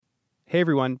Hey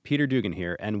everyone, Peter Dugan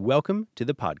here, and welcome to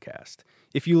the podcast.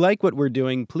 If you like what we're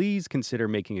doing, please consider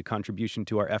making a contribution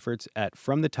to our efforts at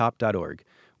fromthetop.org.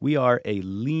 We are a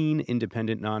lean,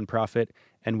 independent nonprofit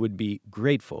and would be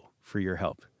grateful for your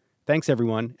help. Thanks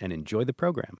everyone, and enjoy the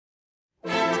program.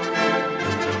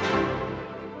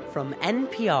 From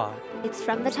NPR, it's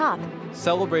From the Top,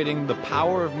 celebrating the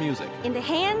power of music in the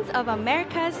hands of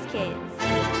America's kids.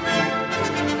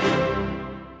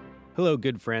 Hello,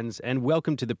 good friends, and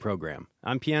welcome to the program.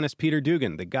 I'm pianist Peter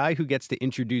Dugan, the guy who gets to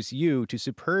introduce you to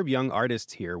superb young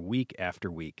artists here week after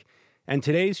week. And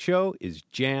today's show is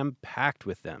jam-packed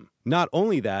with them. Not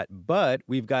only that, but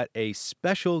we've got a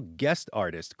special guest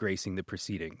artist gracing the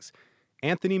proceedings.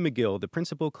 Anthony McGill, the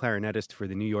principal clarinetist for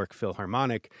the New York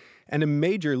Philharmonic and a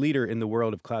major leader in the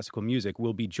world of classical music,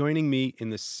 will be joining me in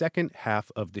the second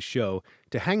half of the show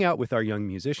to hang out with our young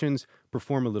musicians,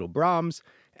 perform a little Brahms,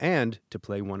 and to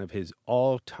play one of his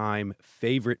all-time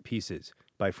favorite pieces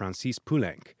by Francis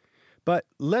Poulenc. But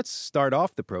let's start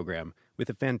off the program with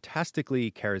a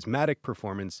fantastically charismatic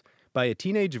performance by a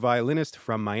teenage violinist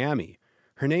from Miami.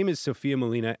 Her name is Sophia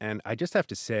Molina, and I just have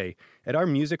to say, at our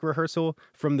music rehearsal,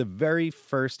 from the very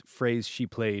first phrase she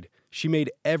played, she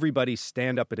made everybody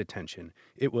stand up at attention.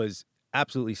 It was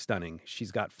absolutely stunning.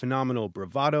 She's got phenomenal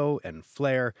bravado and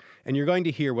flair, and you're going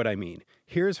to hear what I mean.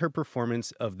 Here's her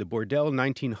performance of the Bordel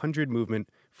 1900 movement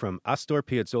from Astor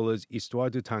Piazzolla's Histoire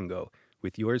du Tango,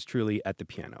 with yours truly at the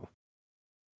piano.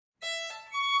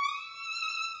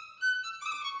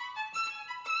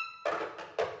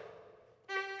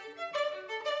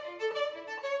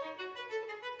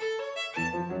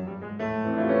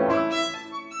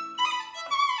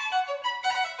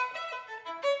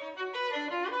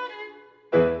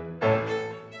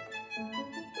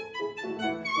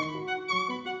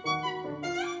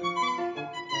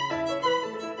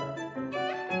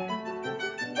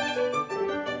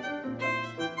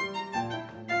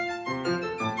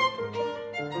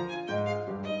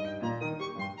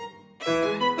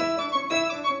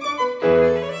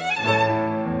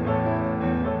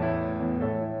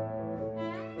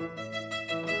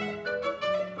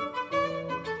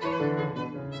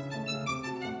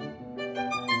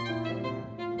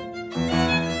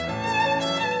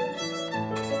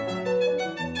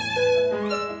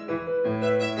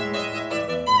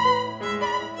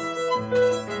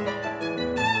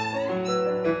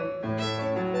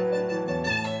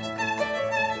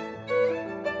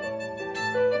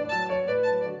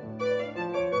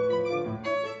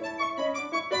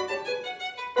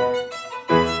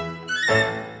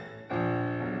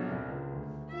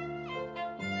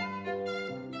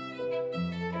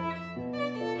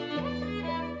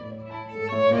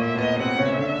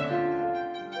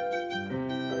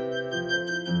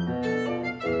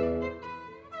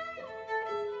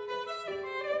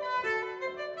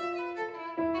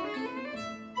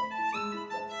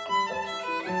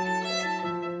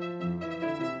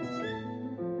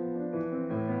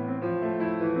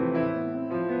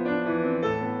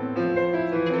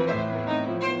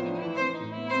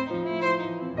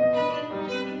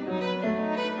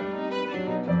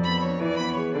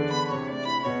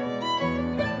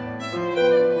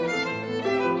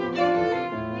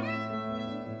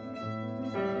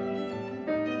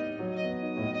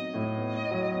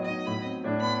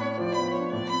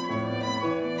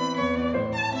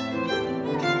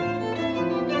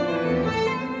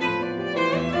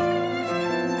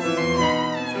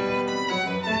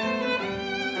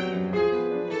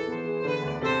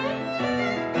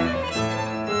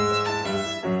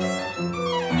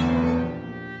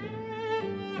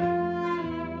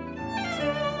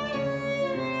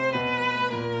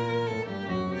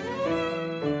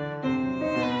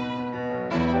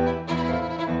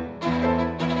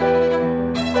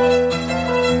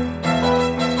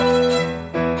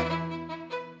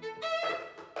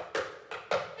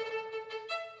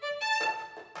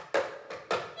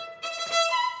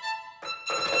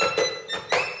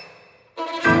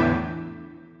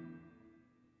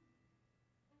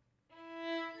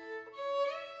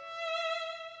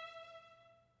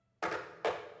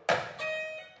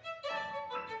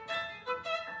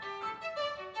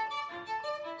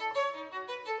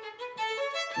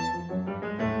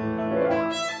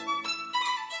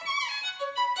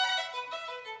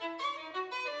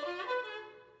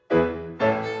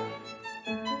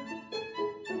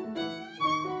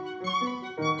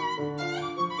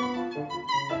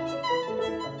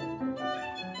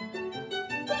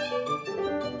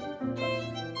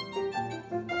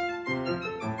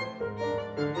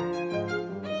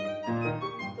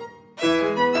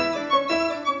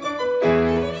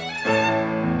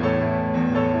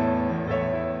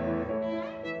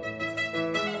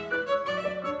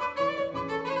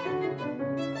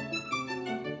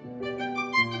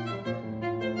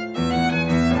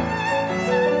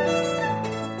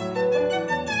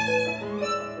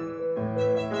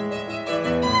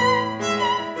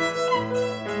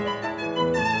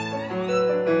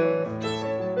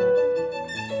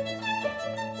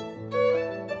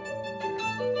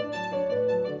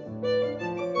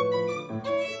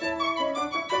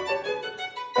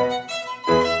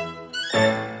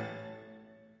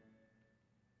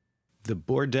 the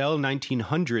Bordel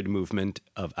 1900 movement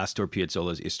of Astor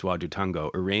Piazzolla's Histoire du Tango,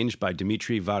 arranged by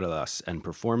Dimitri Varlas and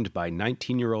performed by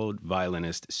 19-year-old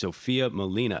violinist Sofia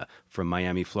Molina from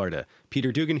Miami, Florida.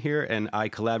 Peter Dugan here, and I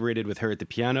collaborated with her at the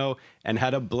piano and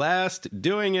had a blast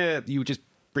doing it. You just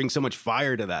bring so much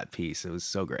fire to that piece. It was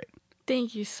so great.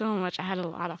 Thank you so much. I had a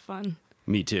lot of fun.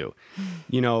 Me too.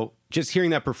 You know, just hearing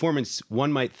that performance,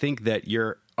 one might think that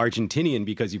you're Argentinian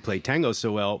because you play tango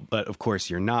so well, but of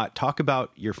course you're not. Talk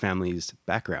about your family's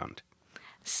background.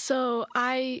 So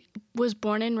I was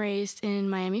born and raised in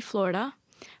Miami, Florida,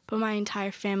 but my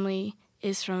entire family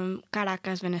is from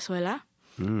Caracas, Venezuela,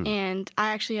 and I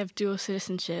actually have dual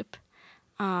citizenship.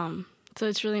 So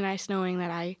it's really nice knowing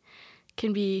that I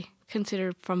can be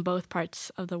considered from both parts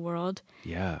of the world.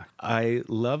 Yeah. I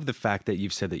love the fact that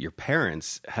you've said that your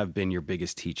parents have been your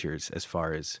biggest teachers as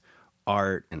far as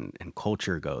art and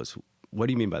culture goes. What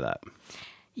do you mean by that?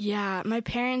 Yeah, my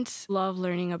parents love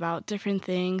learning about different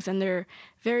things, and they're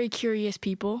very curious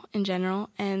people in general,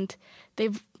 and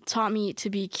they've taught me to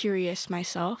be curious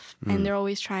myself, and they're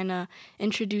always trying to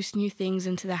introduce new things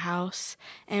into the house,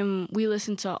 and we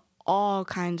listen to all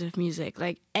kinds of music,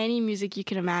 like any music you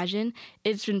can imagine,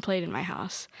 it's been played in my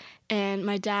house. And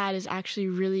my dad is actually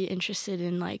really interested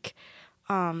in like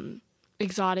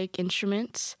exotic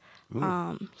instruments.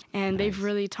 And nice. They've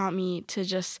really taught me to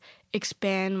just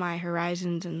expand my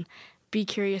horizons and be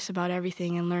curious about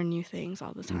everything and learn new things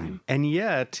all the time. And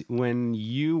yet, when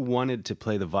you wanted to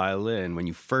play the violin, when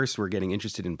you first were getting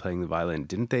interested in playing the violin,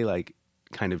 didn't they like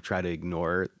kind of try to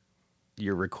ignore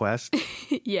your request?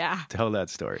 Yeah. Tell that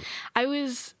story. I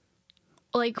was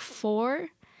like 4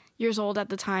 years old at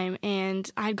the time, and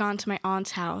I had gone to my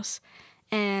aunt's house,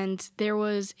 and there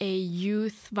was a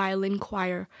youth violin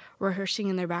choir rehearsing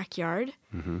in their backyard.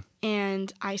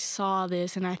 And I saw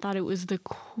this, and I thought it was the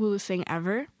coolest thing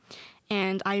ever.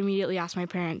 And I immediately asked my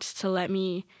parents to let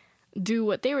me do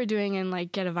what they were doing and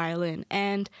like get a violin.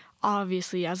 And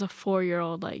obviously, as a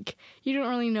 4-year-old, like, you don't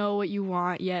really know what you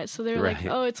want yet. So they're Right.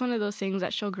 like, oh, it's one of those things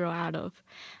that she'll grow out of.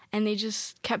 And they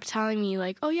just kept telling me,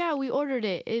 like, oh, yeah, we ordered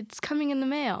it. It's coming in the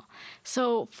mail.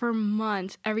 So for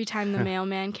months, every time the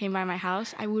mailman came by my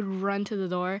house, I would run to the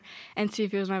door and see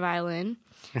if it was my violin.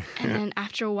 And then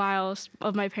after a while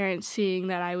of my parents seeing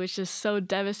that I was just so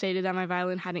devastated that my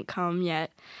violin hadn't come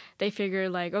yet, they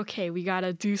figured, like, okay, we got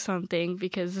to do something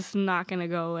because this is not going to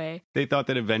go away. They thought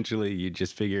that eventually you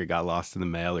just figure it got lost in the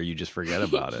mail or you just forget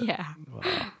about it. Yeah.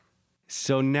 Wow.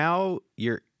 So now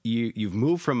you've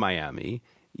moved from Miami.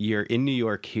 You're in New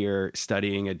York here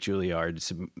studying at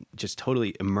Juilliard, just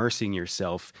totally immersing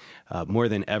yourself more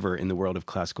than ever in the world of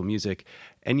classical music.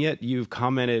 And yet you've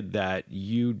commented that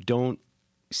you don't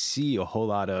see a whole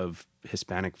lot of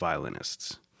Hispanic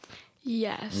violinists.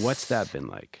 Yes. What's that been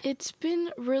like? It's been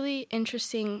really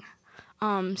interesting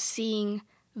seeing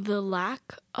the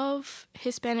lack of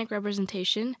Hispanic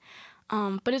representation,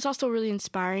 but it's also really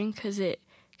inspiring because it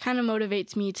kind of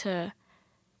motivates me to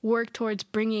work towards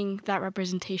bringing that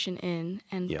representation in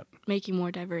and making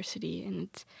more diversity. And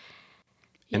it's,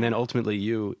 and then ultimately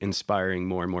you inspiring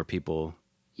more and more people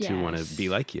to want to be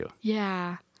like you.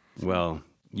 Yeah. Well,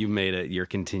 you made it. You're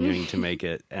continuing to make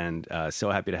it. And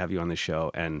so happy to have you on the show.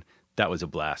 And that was a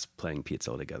blast playing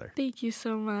Piazzolla together. Thank you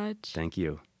so much. Thank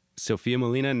you. Sofia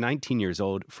Molina, 19 years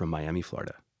old, from Miami,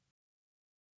 Florida.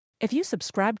 If you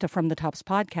subscribe to From the Top's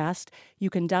podcast, you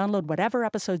can download whatever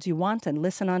episodes you want and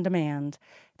listen on demand.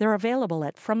 They're available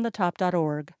at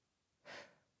fromthetop.org.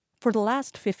 For the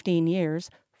last 15 years,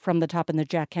 From the Top and the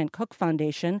Jack Kent Cooke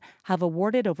Foundation have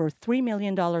awarded over $3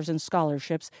 million in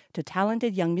scholarships to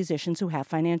talented young musicians who have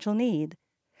financial need.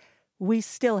 We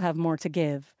still have more to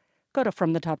give. Go to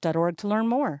fromthetop.org to learn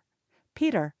more.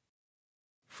 Peter.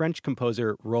 French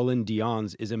composer Roland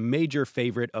Dion's is a major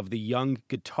favorite of the young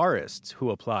guitarists who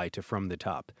apply to From the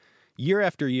Top. Year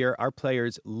after year, our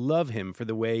players love him for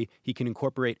the way he can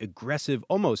incorporate aggressive,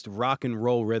 almost rock and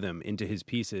roll rhythm into his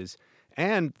pieces,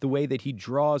 and the way that he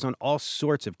draws on all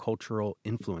sorts of cultural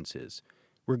influences.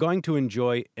 We're going to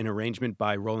enjoy an arrangement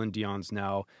by Roland Dion's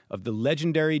now of the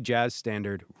legendary jazz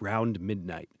standard Round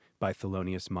Midnight by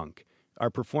Thelonious Monk. Our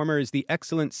performer is the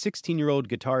excellent 16-year-old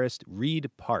guitarist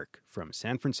Reed Park from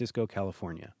San Francisco,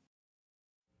 California.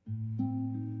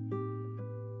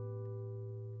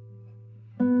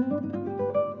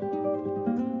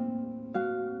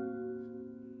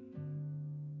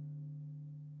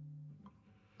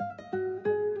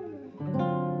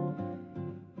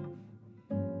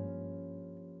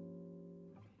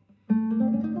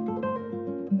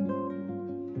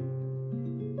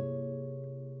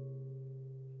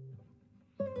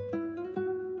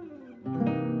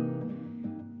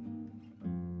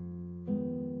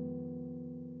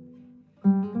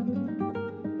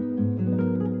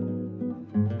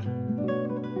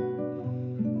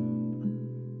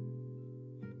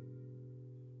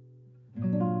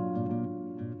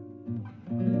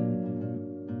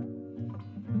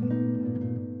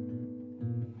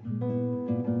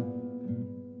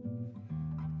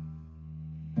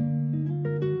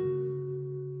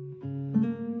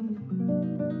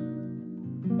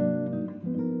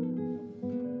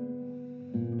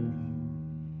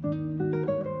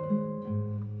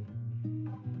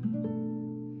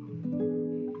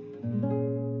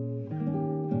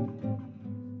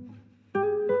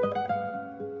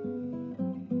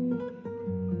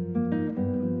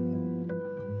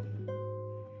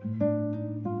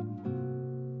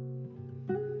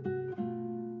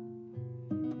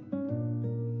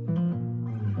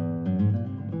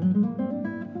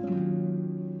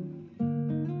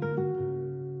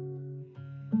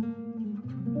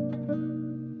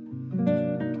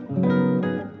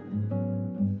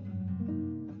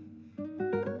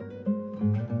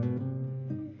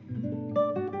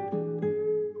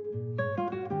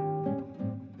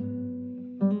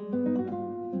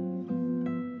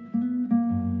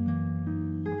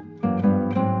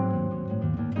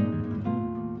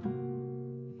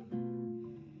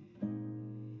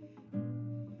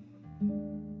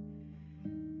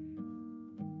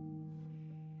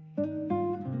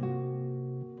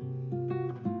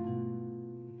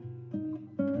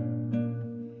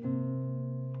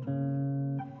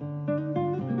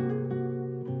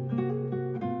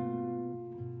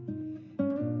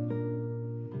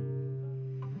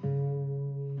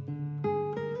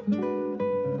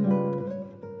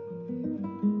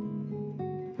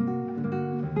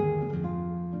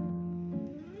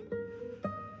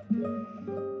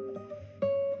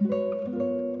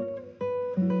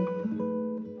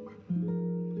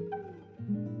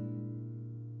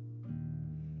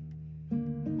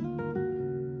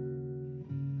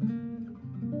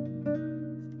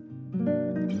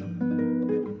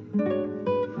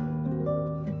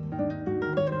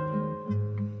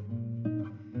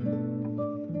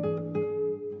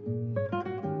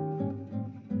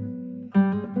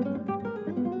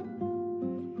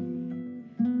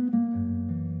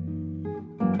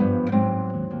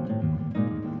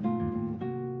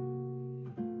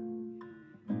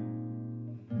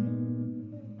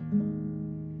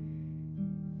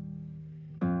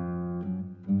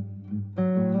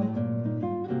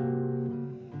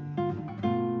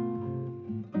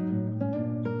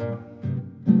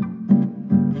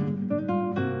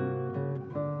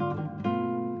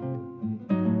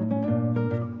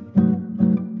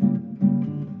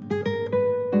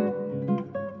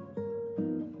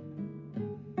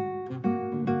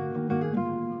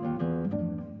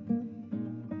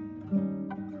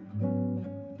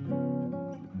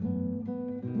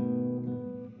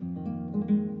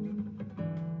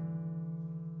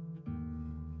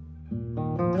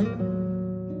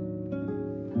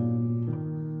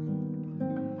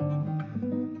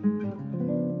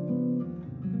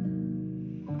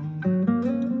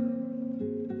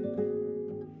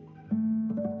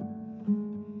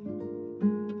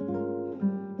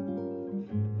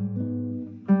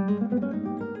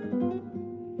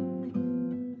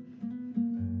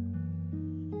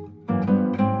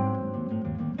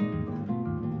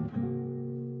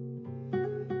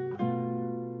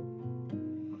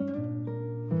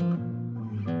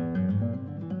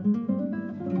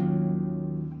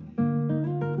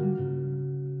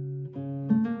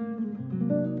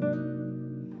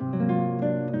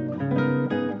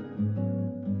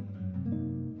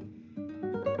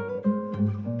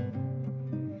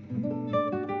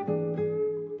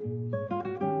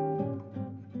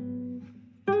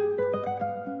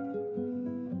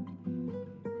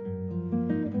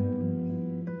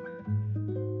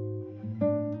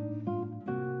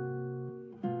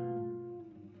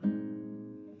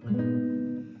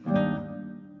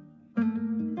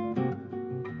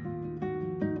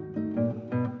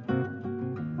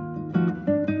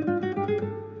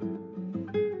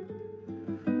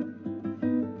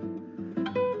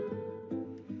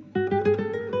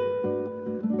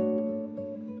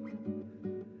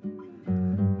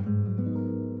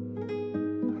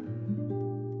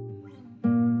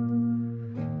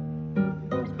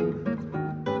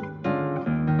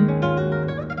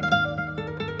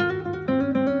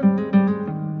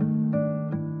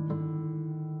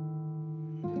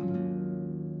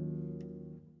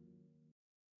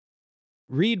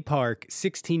 Reed Park,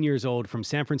 16 years old, from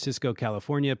San Francisco,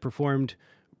 California, performed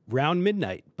Round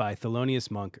Midnight by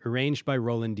Thelonious Monk, arranged by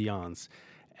Roland Dionnes.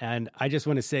 And I just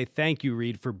want to say thank you,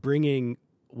 Reed, for bringing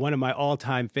one of my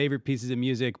all-time favorite pieces of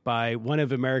music by one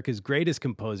of America's greatest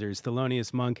composers,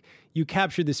 Thelonious Monk. You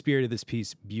captured the spirit of this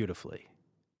piece beautifully.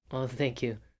 Well, thank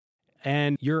you.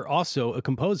 And you're also a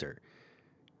composer.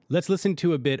 Let's listen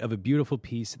to a bit of a beautiful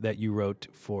piece that you wrote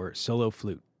for solo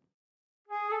flute.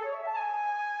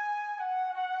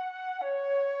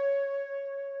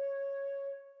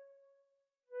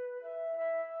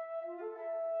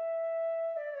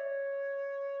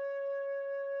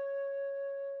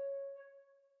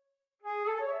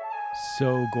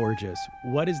 So gorgeous.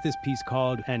 What is this piece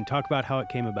called? And talk about how it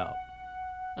came about.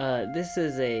 This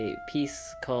is a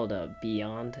piece called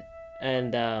Beyond,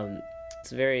 and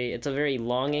it's a very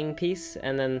longing piece.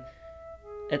 And then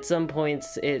at some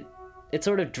points, it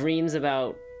sort of dreams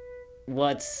about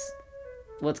what's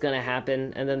gonna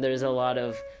happen. And then there's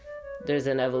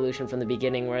an evolution from the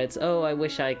beginning where it's, oh, I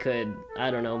wish I could,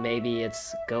 I don't know, maybe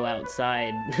it's go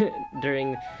outside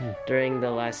during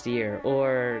the last year,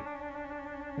 or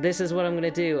this is what I'm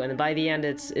gonna do. And by the end,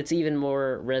 it's even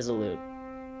more resolute.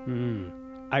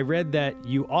 I read that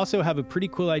you also have a pretty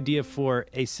cool idea for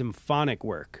a symphonic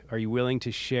work. Are you willing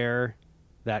to share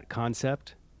that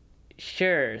concept?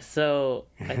 Sure. So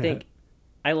I think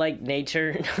I like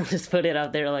nature. I'll just put it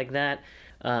out there like that.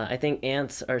 I think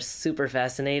ants are super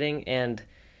fascinating. And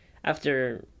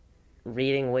after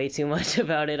reading way too much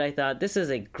about it, I thought this is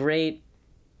a great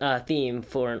theme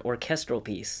for an orchestral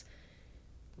piece.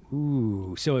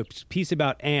 Ooh, so a piece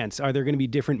about ants. Are there going to be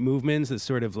different movements? That's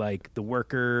sort of like the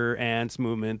worker ants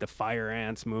movement, the fire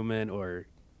ants movement, or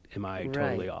am I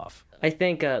totally off? I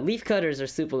think leaf cutters are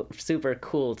super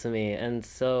cool to me, and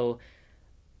so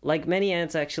like many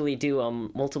ants actually do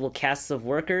multiple casts of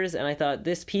workers, and I thought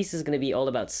this piece is going to be all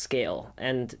about scale,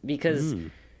 and because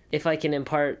if I can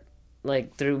impart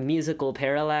like through musical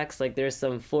parallax, like there's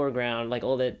some foreground, like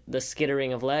all the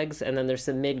skittering of legs, and then there's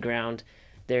some midground.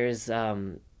 There's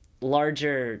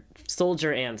larger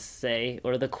soldier ants, say,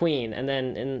 or the queen, and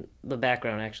then in the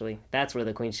background, actually, that's where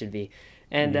the queen should be.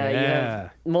 And you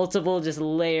have multiple just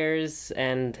layers,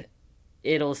 and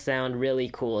it'll sound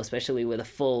really cool, especially with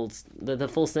the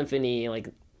full symphony, like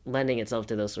lending itself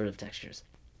to those sort of textures.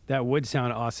 That would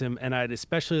sound awesome, and I'd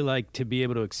especially like to be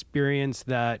able to experience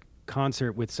that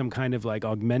concert with some kind of like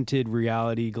augmented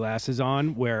reality glasses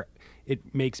on, where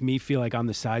it makes me feel like I'm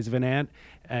the size of an ant,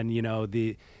 and you know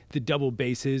the double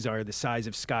basses are the size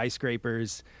of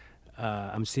skyscrapers.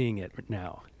 I'm seeing it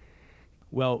now.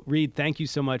 Well, Reed, thank you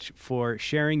so much for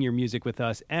sharing your music with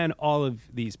us and all of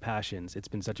these passions. It's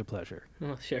been such a pleasure.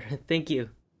 Oh, sure. Thank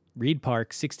you. Reed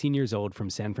Park, 16 years old, from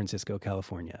San Francisco,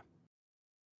 California.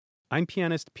 I'm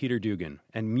pianist Peter Dugan,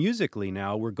 and musically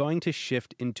now we're going to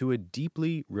shift into a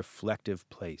deeply reflective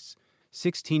place.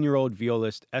 16-year-old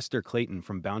violist Esther Clayton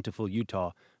from Bountiful,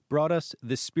 Utah, brought us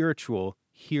the spiritual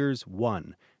Here's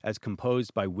One, as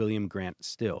composed by William Grant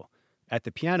Still. At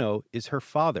the piano is her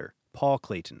father, Paul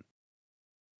Clayton.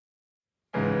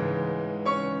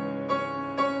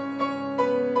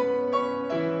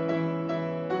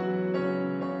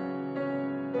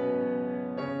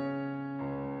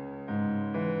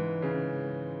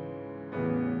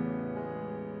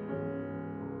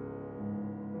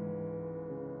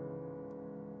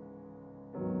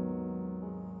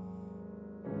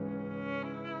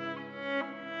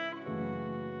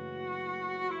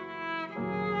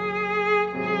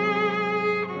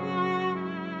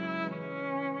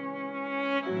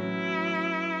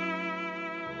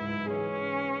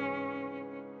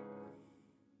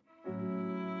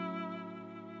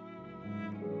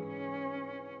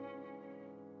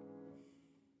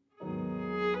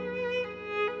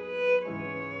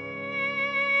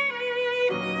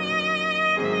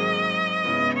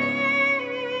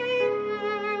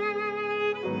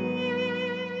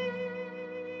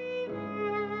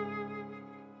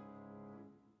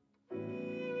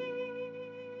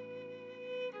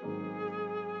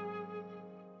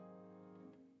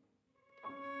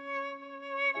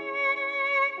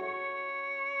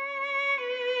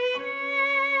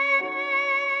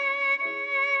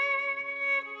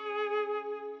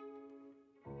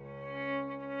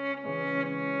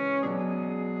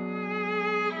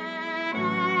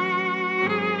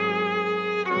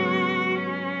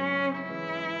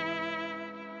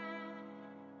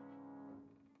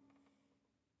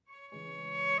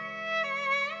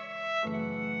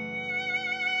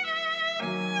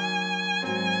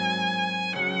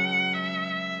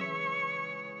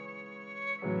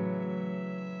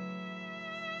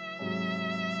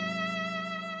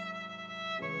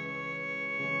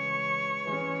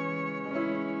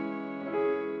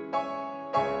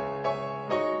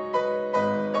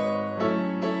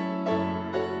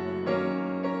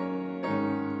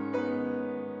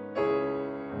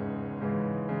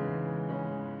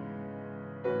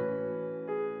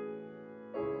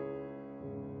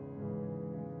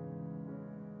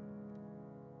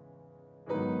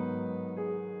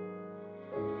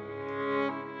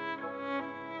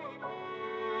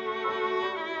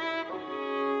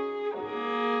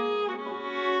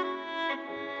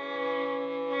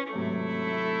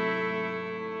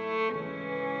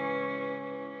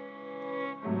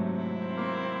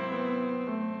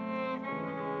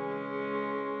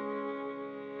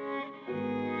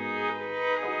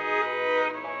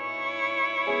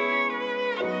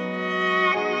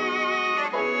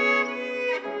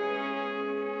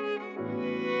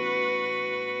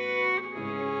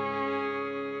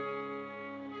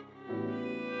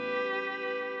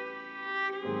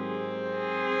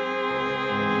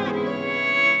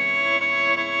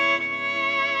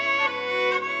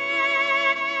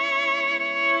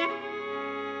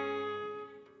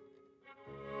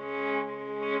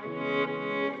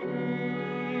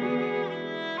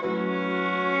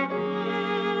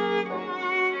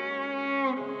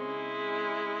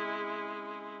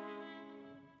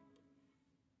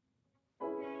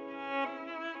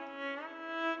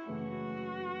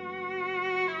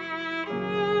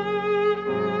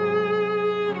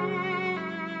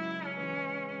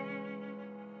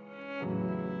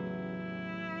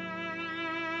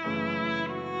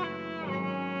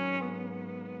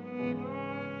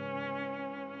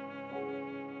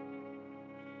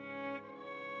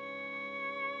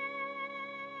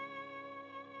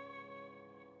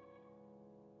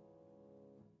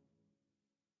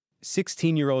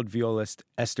 16-year-old violist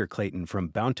Esther Clayton from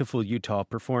Bountiful, Utah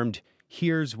performed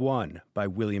Here's One by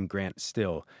William Grant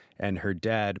Still, and her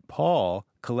dad, Paul,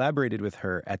 collaborated with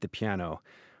her at the piano.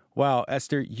 Wow,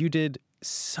 Esther, you did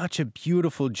such a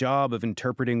beautiful job of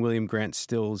interpreting William Grant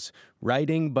Still's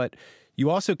writing, but you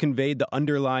also conveyed the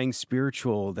underlying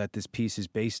spiritual that this piece is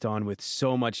based on with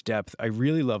so much depth. I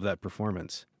really love that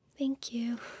performance. Thank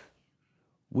you.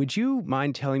 Would you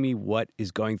mind telling me what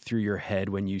is going through your head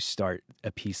when you start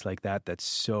a piece like that that's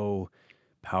so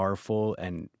powerful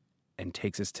and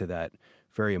takes us to that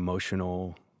very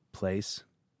emotional place?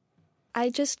 I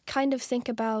just kind of think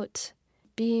about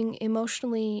being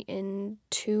emotionally in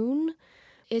tune.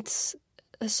 It's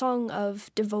a song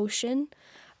of devotion.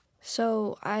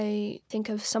 So I think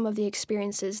of some of the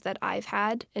experiences that I've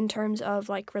had in terms of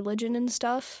like religion and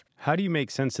stuff. How do you make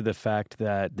sense of the fact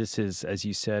that this is, as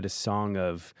you said, a song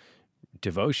of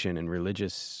devotion and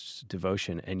religious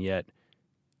devotion, and yet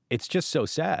it's just so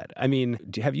sad? I mean,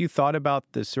 have you thought about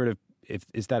the sort of,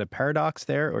 is that a paradox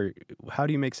there, or how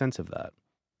do you make sense of that?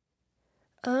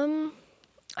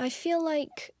 I feel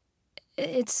like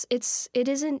it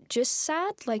isn't just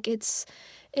sad. Like it's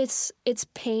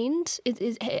pained.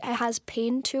 It has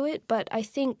pain to it, but I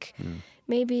think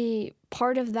maybe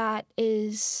part of that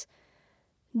is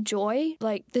joy.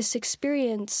 Like this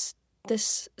experience,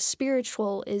 this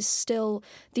spiritual is still,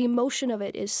 the emotion of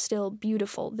it is still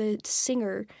beautiful. The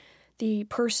singer, the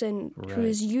person who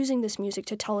is using this music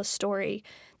to tell a story,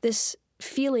 this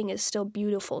feeling is still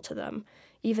beautiful to them,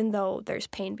 even though there's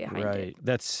pain behind it. Right.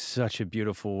 That's such a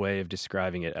beautiful way of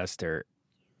describing it, Esther.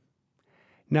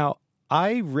 Now,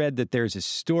 I read that there's a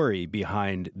story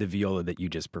behind the viola that you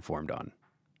just performed on.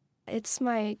 It's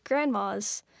my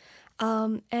grandma's.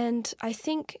 And I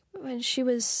think when she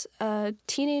was a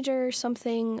teenager or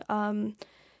something,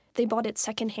 they bought it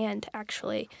secondhand,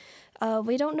 actually.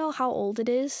 We don't know how old it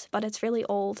is, but it's really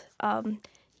old. And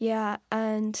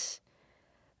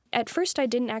at first I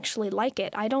didn't actually like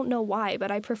it. I don't know why,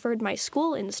 but I preferred my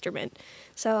school instrument.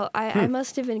 So I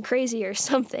must have been crazy or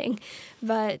something.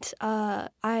 But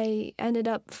I ended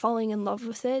up falling in love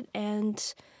with it, and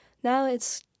now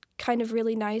it's kind of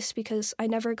really nice because I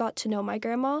never got to know my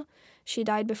grandma. She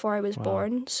died before I was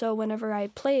born, so whenever I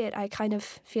play it, I kind of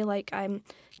feel like I'm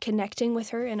connecting with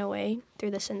her in a way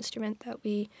through this instrument that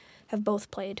we have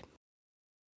both played.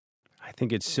 I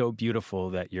think it's so beautiful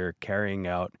that you're carrying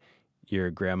out your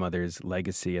grandmother's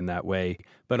legacy in that way.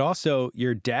 But also,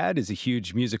 your dad is a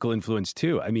huge musical influence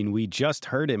too. I mean, we just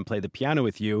heard him play the piano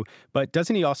with you, but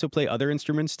doesn't he also play other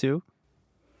instruments too?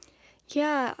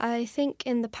 Yeah, I think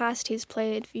in the past he's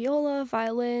played viola,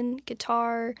 violin,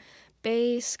 guitar,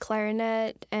 bass,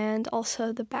 clarinet, and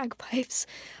also the bagpipes.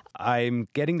 I'm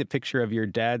getting the picture of your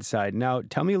dad's side. Now,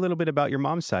 tell me a little bit about your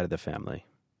mom's side of the family.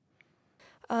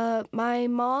 My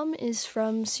mom is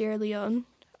from Sierra Leone,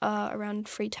 around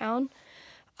Freetown.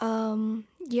 A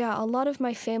lot of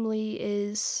my family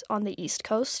is on the East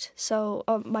Coast. So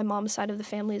my mom's side of the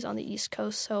family is on the East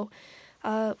Coast. So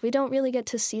we don't really get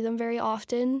to see them very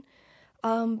often.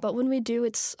 But when we do,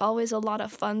 it's always a lot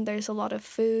of fun. There's a lot of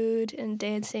food and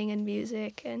dancing and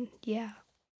music, and yeah.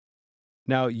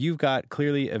 Now, you've got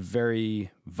clearly a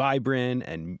very vibrant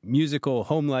and musical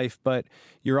home life, but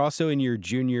you're also in your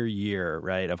junior year,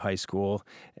 right, of high school.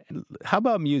 How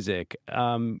about music?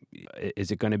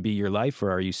 Is it going to be your life,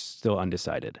 or are you still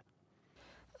undecided?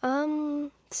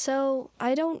 So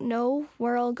I don't know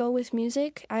where I'll go with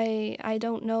music. I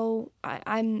don't know.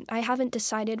 I haven't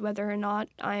decided whether or not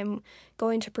I'm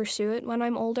going to pursue it when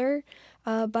I'm older.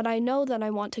 But I know that I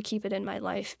want to keep it in my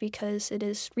life because it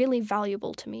is really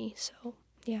valuable to me. So,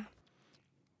 yeah.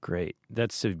 Great.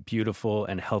 That's a beautiful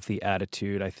and healthy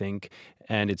attitude, I think.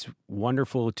 And it's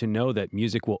wonderful to know that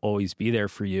music will always be there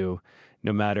for you,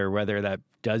 no matter whether that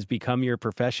does become your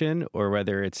profession or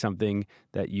whether it's something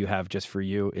that you have just for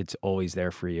you. It's always there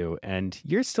for you. And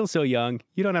you're still so young.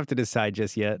 You don't have to decide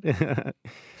just yet.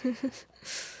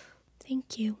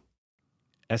 Thank you.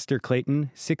 Esther Clayton,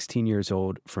 16 years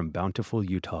old, from Bountiful,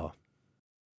 Utah.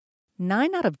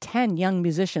 9 out of 10 young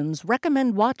musicians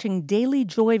recommend watching Daily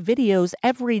Joy videos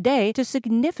every day to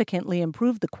significantly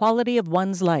improve the quality of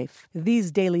one's life.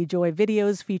 These Daily Joy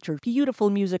videos feature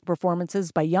beautiful music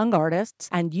performances by young artists,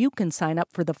 and you can sign up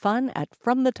for the fun at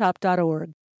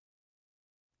fromthetop.org.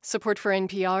 Support for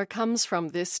NPR comes from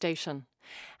this station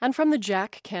and from the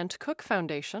Jack Kent Cooke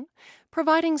Foundation,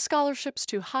 providing scholarships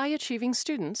to high-achieving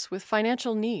students with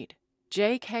financial need.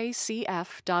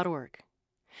 jkcf.org.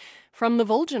 From the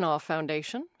Voljanov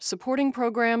Foundation, supporting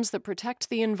programs that protect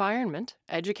the environment,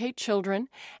 educate children,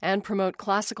 and promote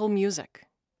classical music.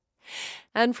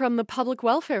 And from the Public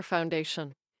Welfare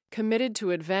Foundation, committed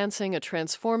to advancing a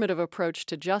transformative approach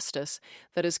to justice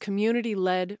that is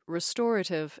community-led,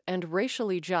 restorative, and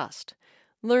racially just.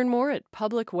 Learn more at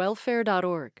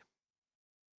publicwelfare.org.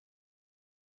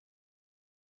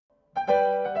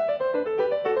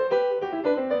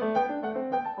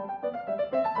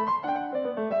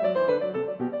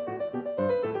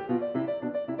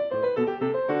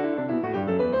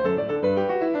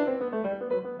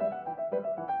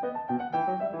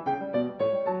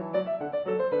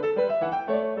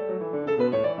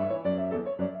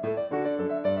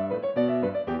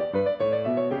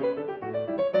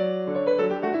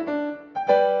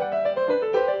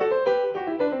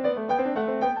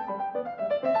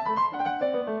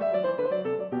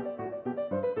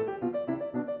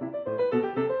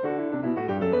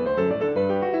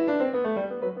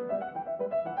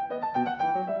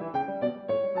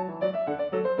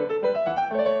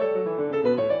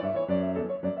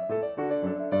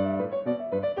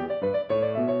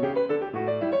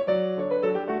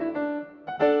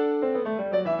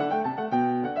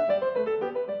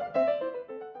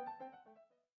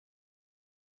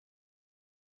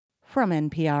 From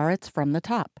NPR, it's From the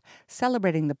Top,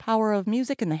 celebrating the power of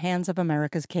music in the hands of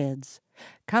America's kids.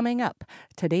 Coming up,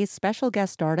 today's special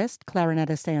guest artist,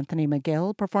 clarinetist Anthony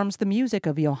McGill, performs the music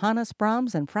of Johannes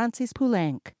Brahms and Francis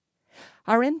Poulenc.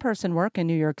 Our in-person work in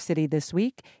New York City this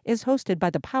week is hosted by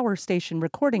the Power Station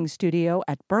Recording Studio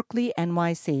at Berkeley,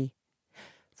 NYC.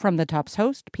 From the Top's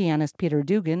host, pianist Peter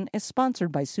Dugan, is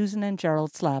sponsored by Susan and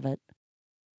Gerald Slavitt.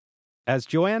 As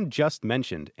Joanne just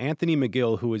mentioned, Anthony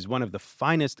McGill, who is one of the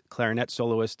finest clarinet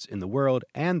soloists in the world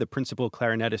and the principal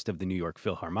clarinetist of the New York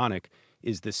Philharmonic,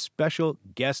 is the special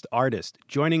guest artist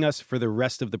joining us for the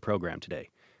rest of the program today.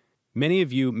 Many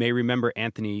of you may remember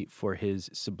Anthony for his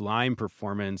sublime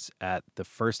performance at the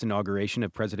first inauguration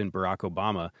of President Barack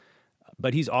Obama,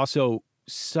 but he's also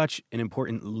such an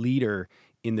important leader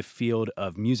in the field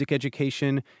of music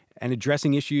education and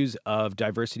addressing issues of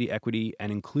diversity, equity,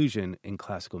 and inclusion in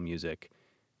classical music.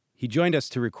 He joined us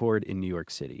to record in New York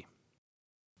City.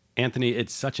 Anthony,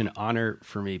 it's such an honor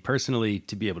for me personally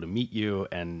to be able to meet you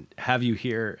and have you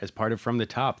here as part of From the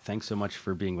Top. Thanks so much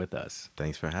for being with us.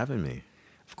 Thanks for having me.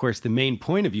 Of course, the main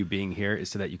point of you being here is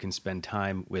so that you can spend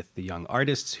time with the young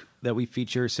artists that we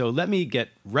feature. So let me get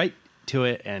right to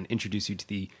it and introduce you to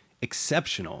the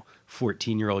exceptional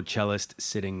 14-year-old cellist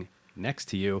sitting next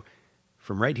to you.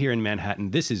 From right here in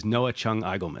Manhattan, this is Noah Chung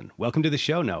Eigelman. Welcome to the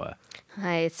show, Noah.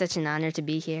 Hi, it's such an honor to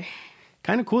be here.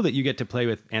 Kind of cool that you get to play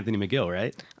with Anthony McGill,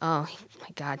 right? Oh, my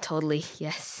God, totally,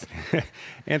 yes.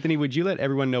 Anthony, would you let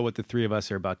everyone know what the three of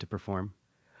us are about to perform?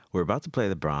 We're about to play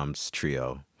the Brahms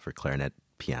Trio for clarinet,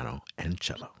 piano, and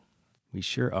cello. We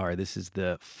sure are. This is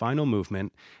the final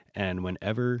movement, and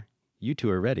whenever you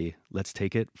two are ready, let's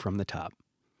take it from the top.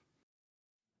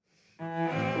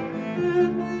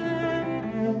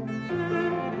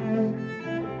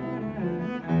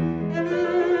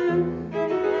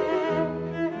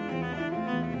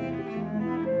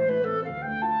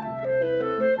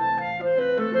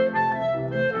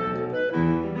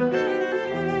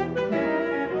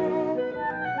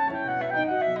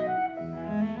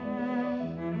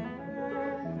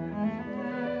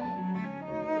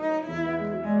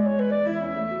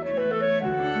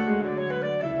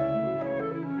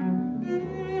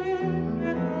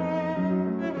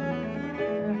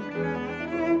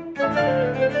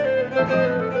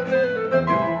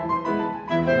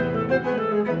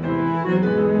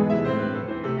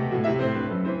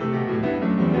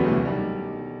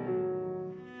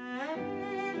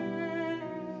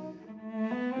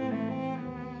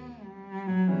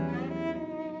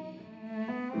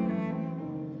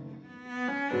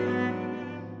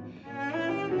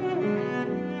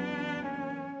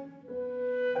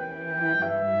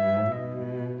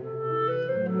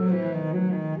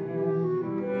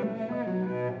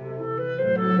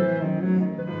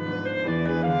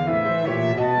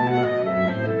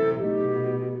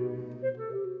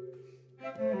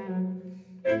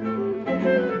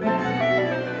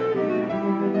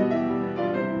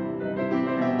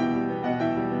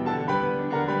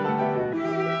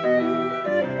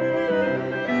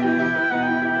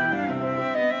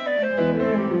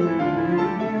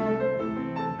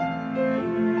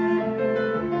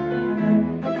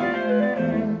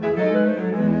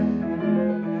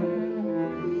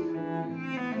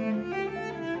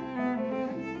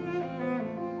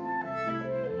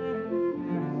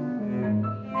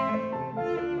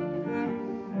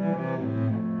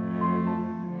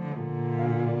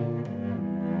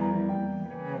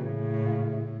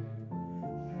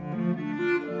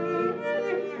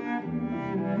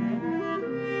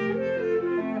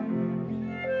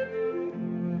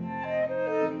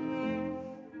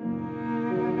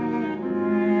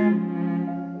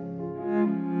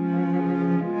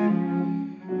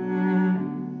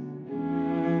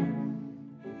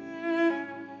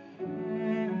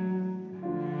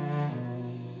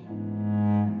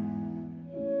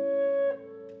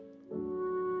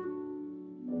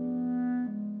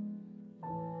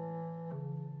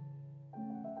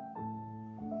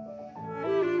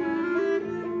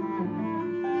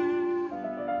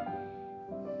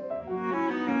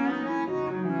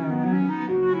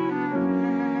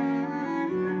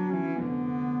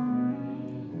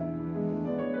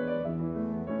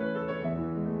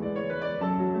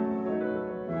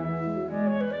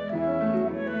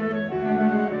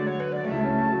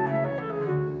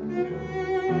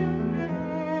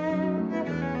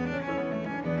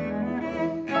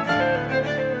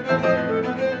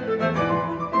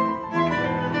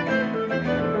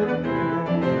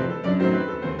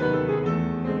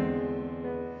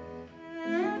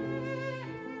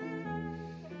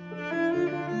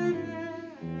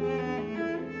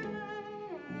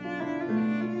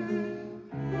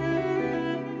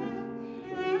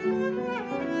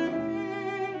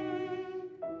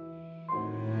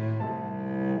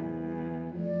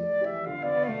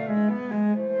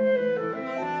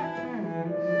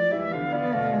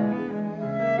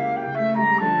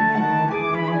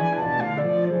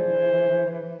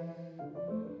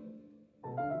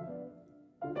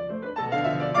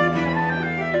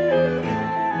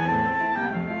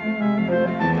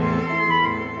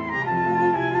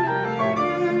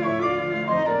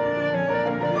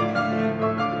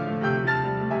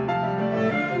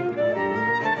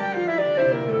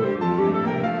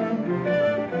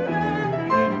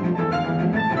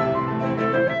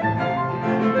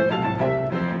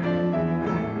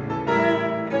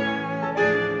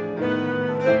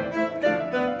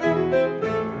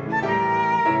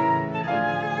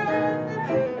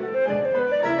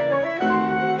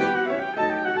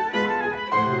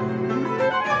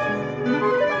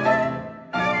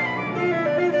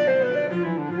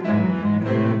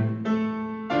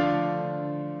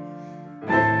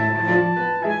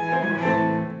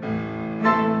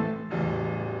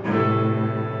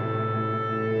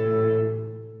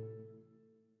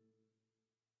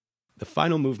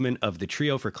 final movement of the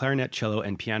trio for clarinet, cello,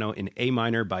 and piano in A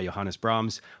minor by Johannes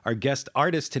Brahms. Our guest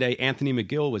artist today, Anthony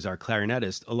McGill, was our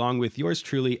clarinetist, along with yours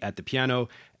truly at the piano,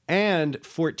 and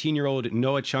 14-year-old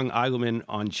Noah Chung Eigelman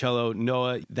on cello.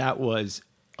 Noah, that was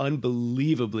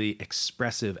unbelievably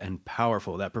expressive and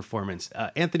powerful, that performance.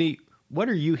 Anthony, what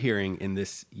are you hearing in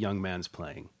this young man's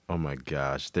playing? Oh my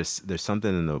gosh, there's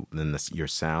something in your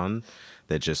sound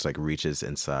that just like reaches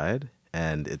inside,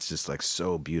 and it's just like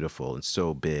so beautiful and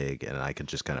so big, and I could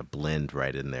just kind of blend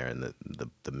right in there in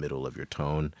the middle of your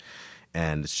tone,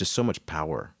 and it's just so much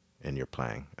power in your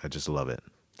playing. I just love it.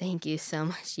 Thank you so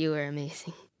much. You were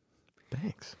amazing.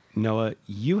 Thanks. Noah,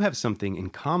 you have something in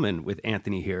common with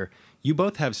Anthony here. You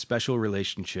both have special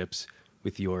relationships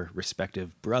with your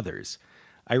respective brothers.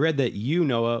 I read that you,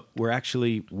 Noah, were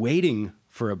actually waiting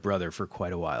for a brother for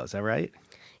quite a while. Is that right?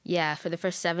 Yeah, for the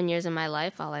first 7 years of my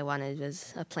life, all I wanted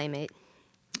was a playmate.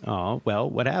 Oh, well,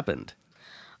 what happened?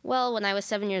 Well, when I was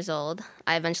 7 years old,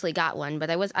 I eventually got one, but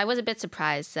I was a bit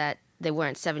surprised that they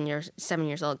weren't 7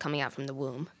 years old coming out from the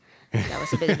womb. That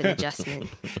was a bit of an adjustment.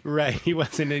 Right. He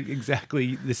wasn't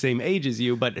exactly the same age as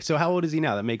you, but so how old is he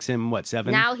now? That makes him, what,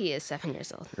 7? Now he is 7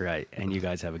 years old. Right. And you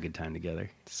guys have a good time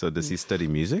together. So does he study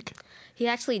music? He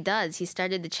actually does. He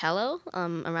started the cello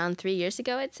around 3 years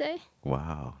ago, I'd say.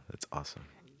 Wow, that's awesome.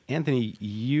 Anthony,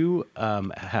 you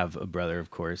have a brother, of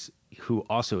course, who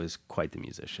also is quite the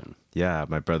musician. Yeah,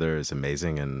 my brother is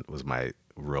amazing and was my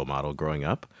role model growing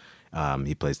up.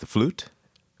 He plays the flute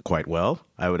quite well,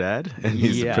 I would add, and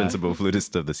he's the principal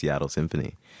flutist of the Seattle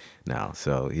Symphony now.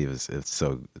 So it's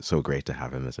so great to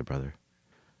have him as a brother.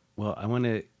 Well, I want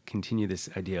to continue this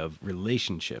idea of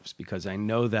relationships, because I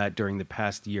know that during the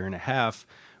past year and a half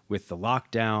with the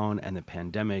lockdown and the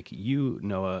pandemic, you,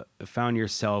 Noah, found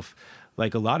yourself,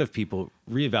 like a lot of people,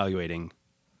 reevaluating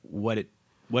what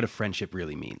a friendship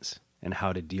really means and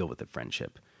how to deal with a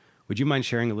friendship. Would you mind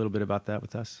sharing a little bit about that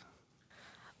with us?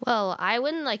 Well, I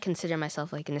wouldn't consider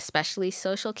myself an especially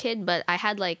social kid, but I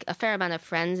had a fair amount of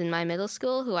friends in my middle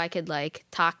school who I could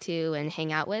talk to and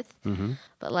hang out with. Mm-hmm.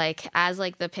 But as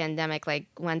the pandemic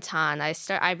went on, I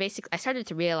started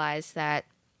to realize that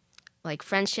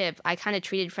friendship, I kind of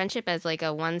treated friendship as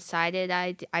a one-sided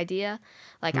idea.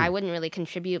 I wouldn't really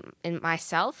contribute in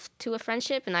myself to a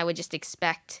friendship, and I would just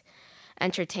expect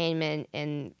entertainment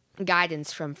and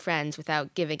guidance from friends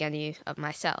without giving any of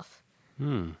myself.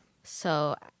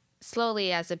 So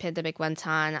slowly, as the pandemic went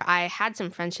on, I had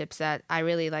some friendships that I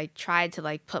really tried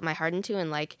to put my heart into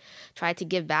and tried to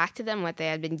give back to them what they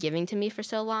had been giving to me for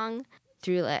so long.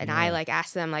 I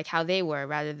asked them how they were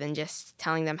rather than just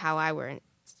telling them how I were and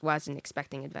wasn't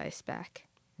expecting advice back.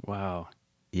 Wow.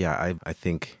 Yeah, I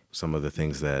think some of the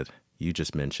things that you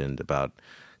just mentioned about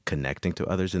connecting to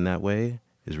others in that way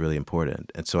is really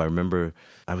important. And so I remember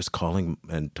I was calling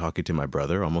and talking to my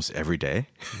brother almost every day,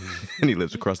 and he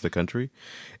lives across the country,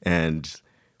 and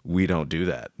we don't do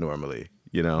that normally,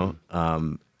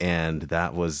 and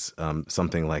that was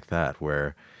something like that,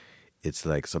 where it's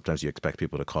sometimes you expect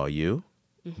people to call you,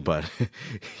 but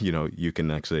you can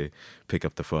actually pick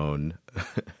up the phone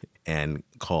and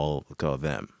call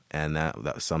them. And that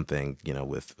was something,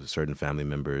 with certain family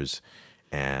members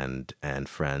and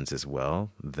friends as well,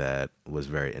 that was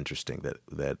very interesting,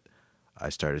 that I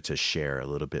started to share a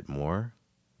little bit more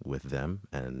with them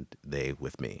and they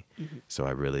with me. Mm-hmm. So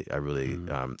I really it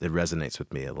resonates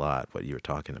with me a lot, what you were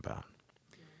talking about.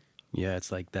 Yeah, it's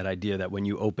that idea that when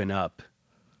you open up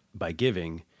by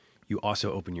giving, you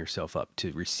also open yourself up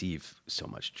to receive so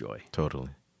much joy. Totally.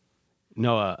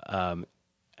 Noah,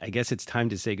 I guess it's time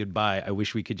to say goodbye. I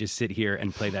wish we could just sit here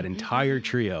and play that entire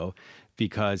trio,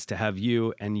 because to have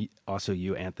you and also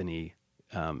you, Anthony,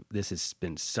 this has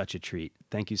been such a treat.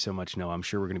 Thank you so much, Noah. I'm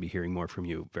sure we're going to be hearing more from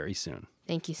you very soon.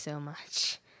 Thank you so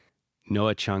much.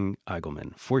 Noah Chung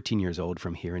Eigelman, 14 years old,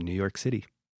 from here in New York City.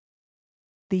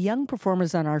 The young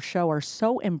performers on our show are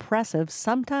so impressive,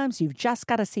 sometimes you've just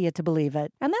got to see it to believe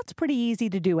it. And that's pretty easy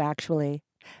to do, actually.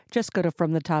 Just go to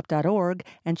FromTheTop.org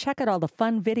and check out all the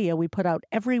fun video we put out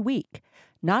every week.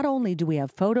 Not only do we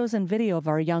have photos and video of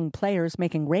our young players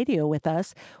making radio with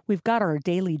us, we've got our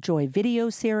Daily Joy video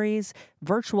series,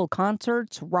 virtual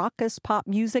concerts, raucous pop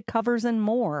music covers, and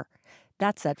more.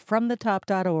 That's at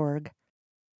FromTheTop.org.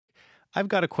 I've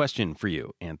got a question for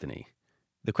you, Anthony.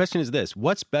 The question is this: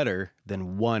 what's better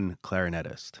than one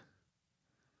clarinetist?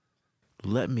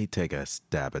 Let me take a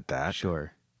stab at that.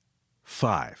 Sure.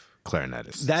 5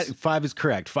 clarinetists. That 5 is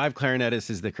correct. 5 clarinetists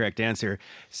is the correct answer.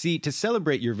 See, to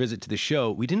celebrate your visit to the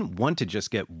show, we didn't want to just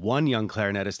get one young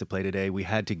clarinetist to play today. We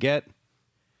had to get...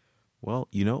 Well,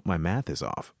 my math is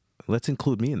off. Let's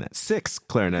include me in that. 6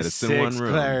 clarinetists in one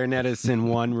room. 6 clarinetists in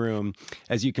one room.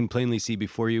 As you can plainly see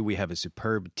before you, we have a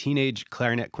superb teenage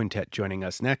clarinet quintet joining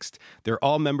us next. They're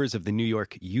all members of the New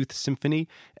York Youth Symphony,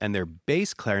 and their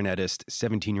bass clarinetist,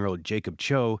 17-year-old Jacob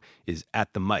Cho, is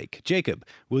at the mic. Jacob,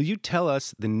 will you tell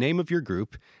us the name of your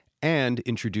group and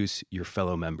introduce your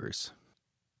fellow members?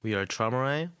 We are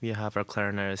Traumarai. We have our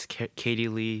clarinetists Katie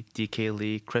Lee, DK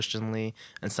Lee, Christian Lee,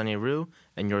 and Sunny Rue,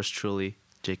 and yours truly,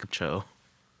 Jacob Cho.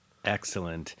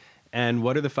 Excellent. And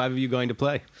what are the 5 of you going to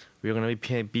play? We're going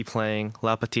to be playing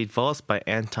La Petite Valse by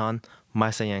Anton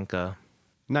Masayenko.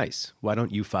 Nice. Why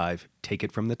don't you 5 take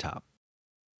it from the top?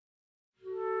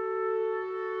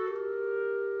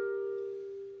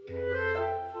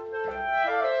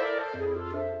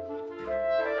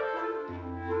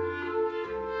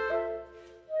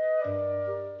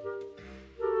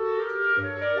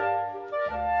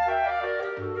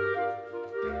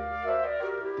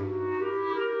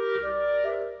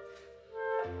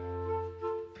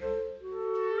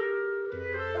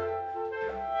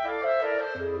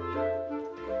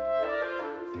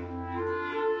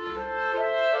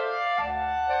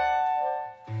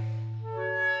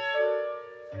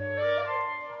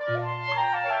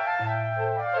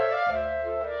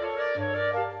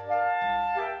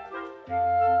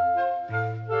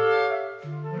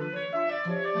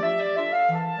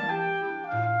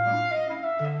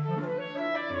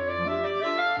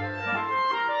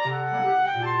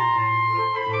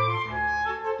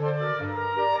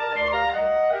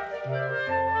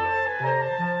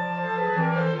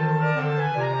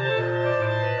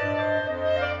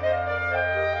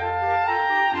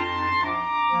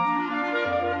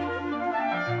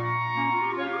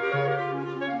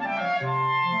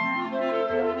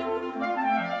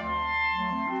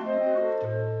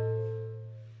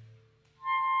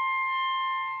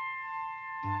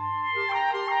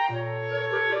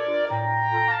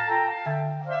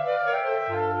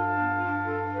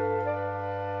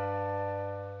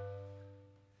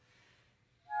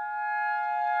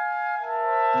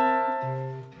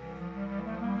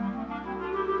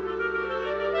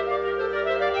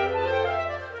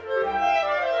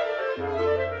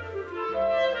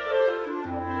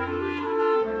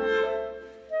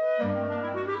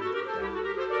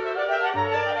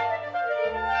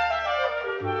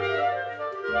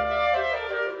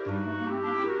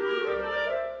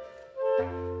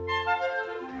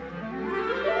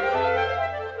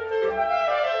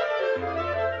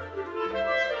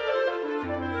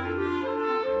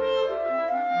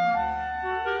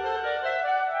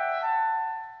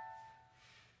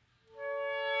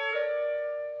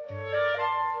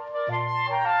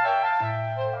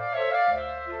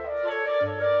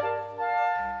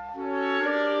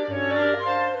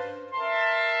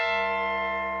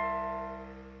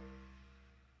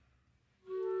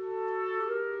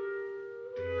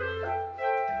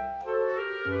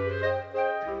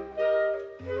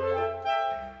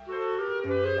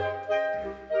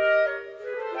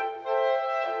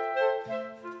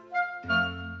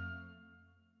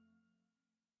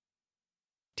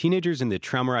 Teenagers in the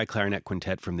Traumarai Clarinet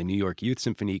Quintet from the New York Youth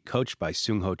Symphony, coached by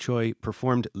Sung-Ho Choi,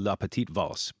 performed La Petite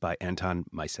Valse by Anton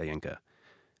Masayenko.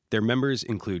 Their members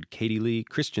include Katie Lee,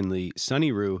 Christian Lee,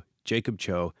 Sunny Rue, Jacob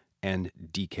Cho, and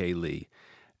DK Lee.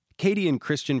 Katie and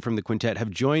Christian from the quintet have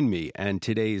joined me and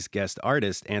today's guest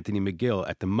artist, Anthony McGill,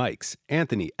 at the mics.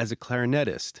 Anthony, as a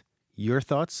clarinetist, your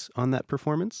thoughts on that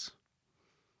performance?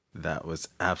 That was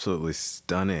absolutely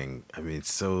stunning. I mean,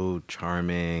 so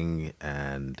charming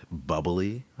and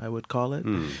bubbly, I would call it.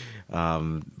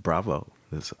 Bravo.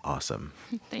 It was awesome.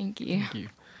 Thank you.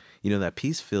 You know, that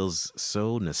piece feels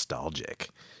so nostalgic.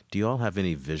 Do you all have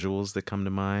any visuals that come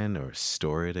to mind or a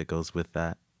story that goes with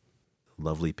that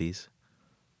lovely piece?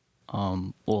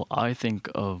 Well, I think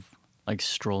of like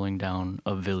strolling down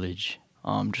a village,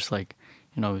 just like,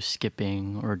 you know,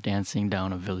 skipping or dancing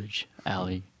down a village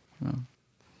alley, you know.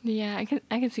 Yeah, I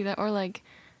can see that. Or like,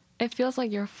 it feels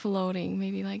like you're floating,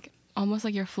 maybe like almost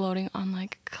like you're floating on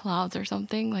like clouds or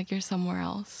something, like you're somewhere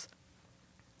else.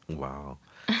 Wow.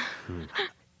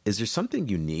 Is there something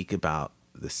unique about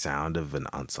the sound of an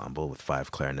ensemble with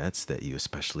 5 clarinets that you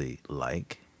especially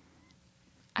like?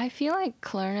 I feel like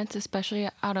clarinets, especially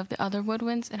out of the other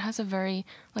woodwinds, it has a very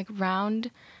like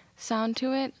round sound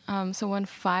to it. So when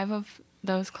 5 of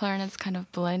those clarinets kind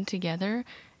of blend together,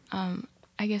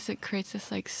 I guess it creates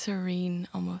this like serene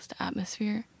almost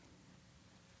atmosphere.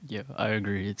 Yeah, I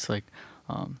agree. It's like,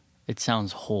 it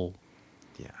sounds whole.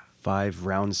 Yeah. 5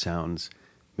 round sounds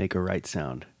make a right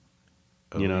sound.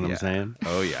 You know what I'm saying?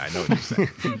 Oh, yeah, I know what you're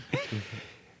saying.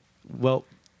 Well,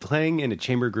 playing in a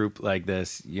chamber group like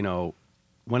this, you know,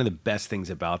 one of the best things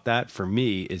about that for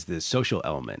me is the social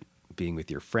element, being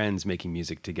with your friends, making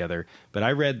music together. But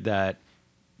I read that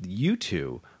you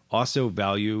two also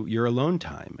value your alone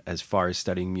time as far as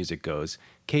studying music goes.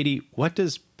 Katie, what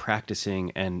does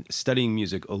practicing and studying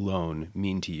music alone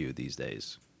mean to you these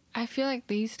days? I feel like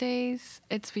these days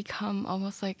it's become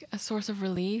almost like a source of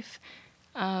relief.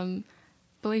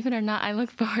 Believe it or not, I look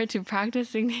forward to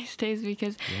practicing these days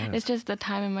because it's just the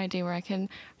time in my day where I can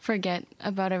forget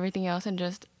about everything else and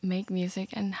just make music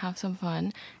and have some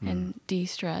fun and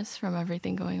de-stress from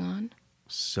everything going on.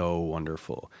 So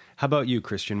wonderful. How about you,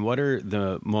 Christian? What are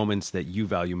the moments that you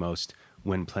value most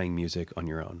when playing music on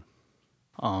your own?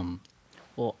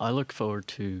 Well, I look forward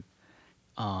to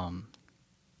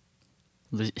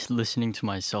listening to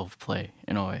myself play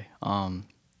in a way.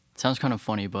 It sounds kind of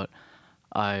funny, but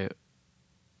I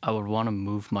would want to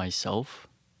move myself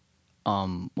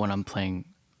when I'm playing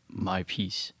my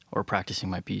piece or practicing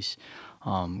my piece,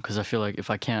 because I feel like if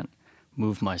I can't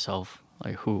move myself,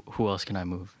 like who else can I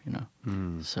move, you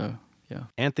know? So, yeah.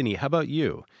 Anthony, how about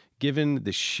you? Given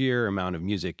the sheer amount of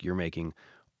music you're making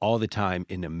all the time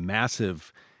in a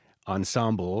massive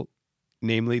ensemble,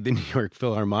 namely the New York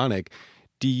Philharmonic,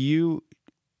 do you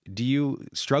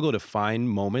struggle to find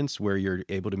moments where you're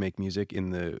able to make music in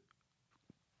the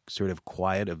sort of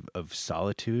quiet of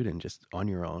solitude and just on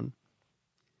your own?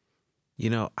 You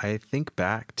know, I think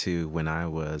back to when I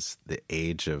was the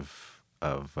age of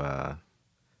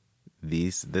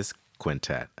this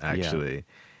quintet, actually.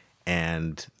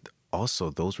 And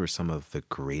also those were some of the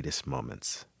greatest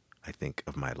moments, I think,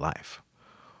 of my life,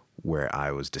 where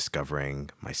I was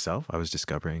discovering myself. I was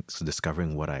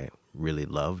discovering what I really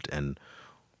loved, and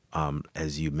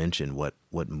as you mentioned,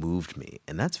 what moved me.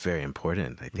 And that's very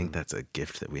important. I think that's a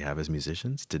gift that we have as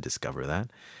musicians, to discover that.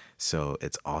 So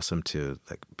it's awesome to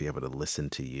like be able to listen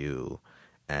to you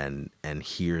and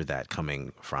hear that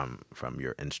coming from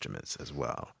your instruments as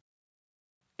well.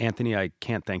 Anthony, I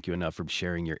can't thank you enough for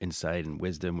sharing your insight and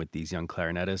wisdom with these young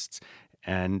clarinetists.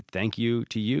 And thank you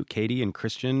to you, Katie and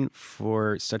Christian,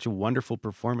 for such a wonderful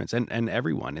performance, and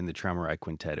everyone in the Traumerei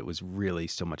Quintet. It was really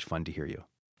so much fun to hear you.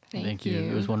 Thank you.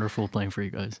 It was wonderful playing for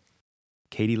you guys.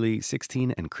 Katie Lee,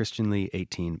 16, and Christian Lee,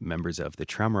 18, members of the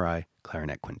Traumerei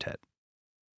Clarinet Quintet.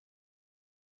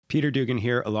 Peter Dugan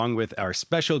here, along with our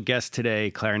special guest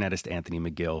today, clarinetist Anthony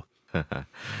McGill.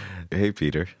 Hey,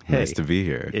 Peter. Hey, nice to be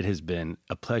here. It has been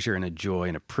a pleasure and a joy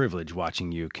and a privilege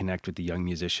watching you connect with the young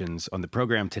musicians on the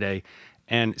program today.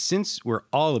 And since we're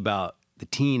all about the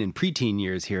teen and preteen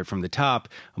years here From the Top,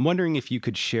 I'm wondering if you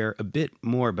could share a bit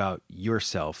more about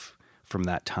yourself from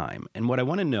that time. And what I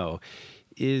want to know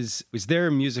is, was there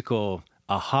a musical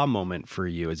aha moment for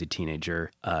you as a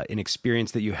teenager, an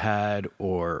experience that you had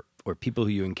or people who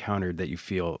you encountered that you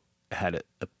feel had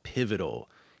a pivotal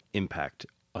impact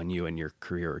on you and your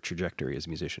career or trajectory as a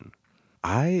musician?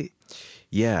 I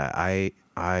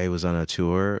was on a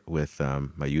tour with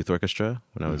my youth orchestra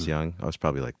when I was young. I was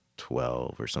probably like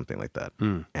 12 or something like that.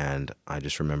 And I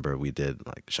just remember we did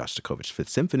like Shostakovich Fifth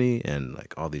Symphony and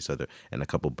like all these other, and a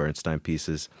couple Bernstein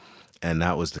pieces. And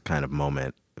that was the kind of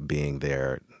moment, being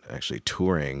there, actually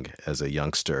touring as a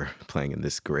youngster, playing in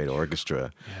this great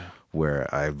orchestra,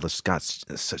 where I just got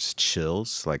such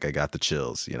chills. Like I got the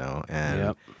chills, you know,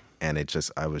 and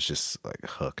I was just like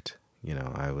hooked. You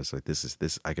know, I was like,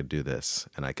 this, I could do this,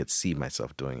 and I could see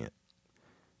myself doing it.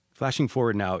 Flashing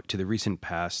forward now to the recent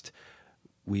past,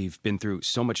 we've been through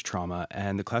so much trauma,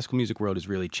 and the classical music world is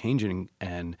really changing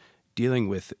and dealing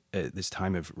with this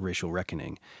time of racial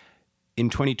reckoning. In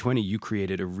 2020, you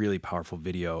created a really powerful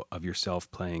video of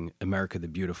yourself playing America the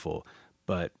Beautiful,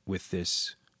 but with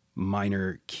this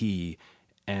minor key.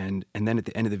 And then at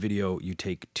the end of the video, you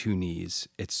take two knees.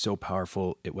 It's so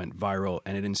powerful. It went viral,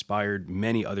 and it inspired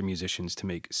many other musicians to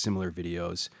make similar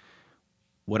videos.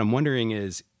 What I'm wondering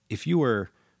is, if you were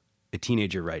a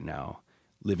teenager right now,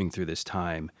 living through this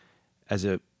time, as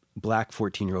a Black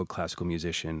 14-year-old classical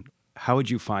musician, how would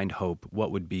you find hope?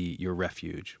 What would be your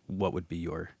refuge? What would be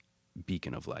your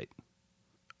beacon of light?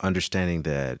 Understanding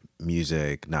that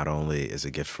music not only is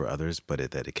a gift for others,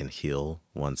 but that it can heal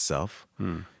oneself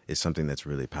is something that's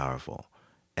really powerful.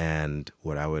 And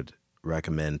what I would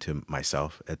recommend to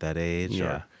myself at that age,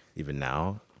 or even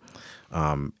now,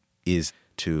 is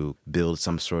to build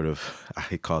some sort of,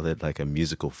 I call it like a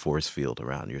musical force field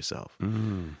around yourself,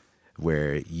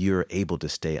 where you're able to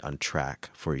stay on track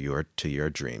to your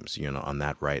dreams, you know, on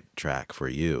that right track for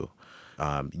you.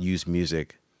 Use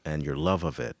music and your love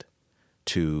of it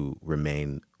to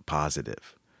remain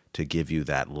positive, to give you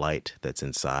that light that's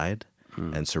inside,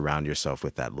 and surround yourself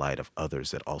with that light of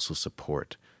others that also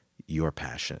support your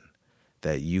passion,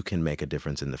 that you can make a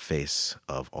difference in the face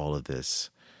of all of this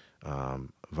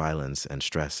violence and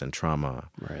stress and trauma,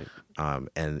 right?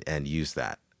 And use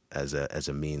that as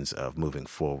a means of moving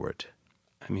forward.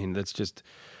 I mean, that's just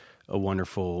a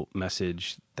wonderful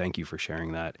message. Thank you for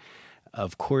sharing that.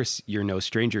 Of course, you're no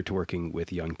stranger to working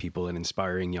with young people and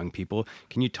inspiring young people.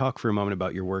 Can you talk for a moment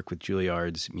about your work with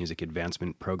Juilliard's Music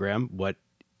Advancement Program? What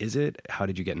is it? How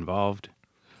did you get involved?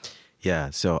 Yeah,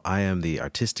 so I am the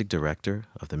artistic director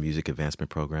of the Music Advancement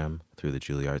Program through the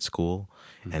Juilliard School,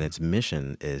 and its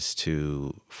mission is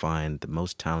to find the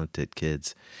most talented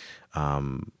kids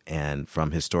and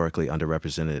from historically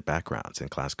underrepresented backgrounds in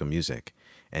classical music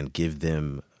and give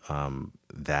them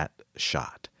that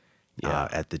shot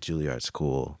at the Juilliard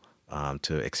School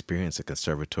to experience a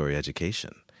conservatory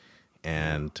education,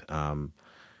 and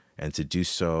to do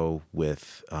so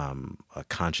with a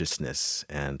consciousness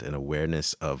and an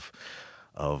awareness of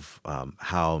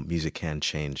how music can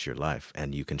change your life,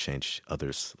 and you can change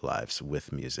others' lives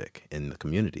with music in the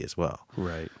community as well.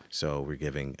 Right. So we're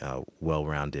giving a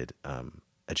well-rounded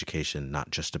education, not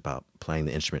just about playing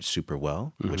the instrument super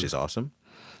well, which is awesome,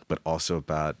 but also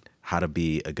about how to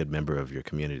be a good member of your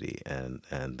community and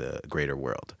the greater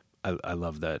world. I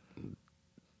love that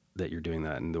you're doing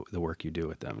that and the work you do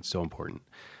with them. It's so important.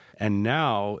 And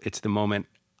now it's the moment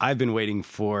I've been waiting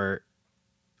for.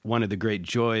 One of the great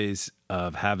joys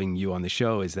of having you on the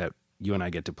show is that you and I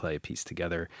get to play a piece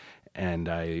together. And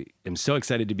I am so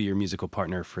excited to be your musical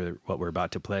partner for what we're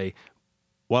about to play.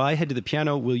 While I head to the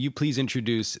piano, will you please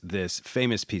introduce this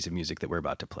famous piece of music that we're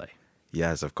about to play?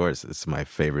 Yes, of course. It's my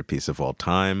favorite piece of all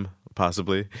time,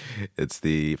 possibly. It's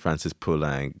the Francis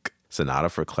Poulenc Sonata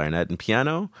for Clarinet and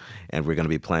Piano, and we're going to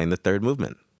be playing the third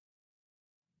movement.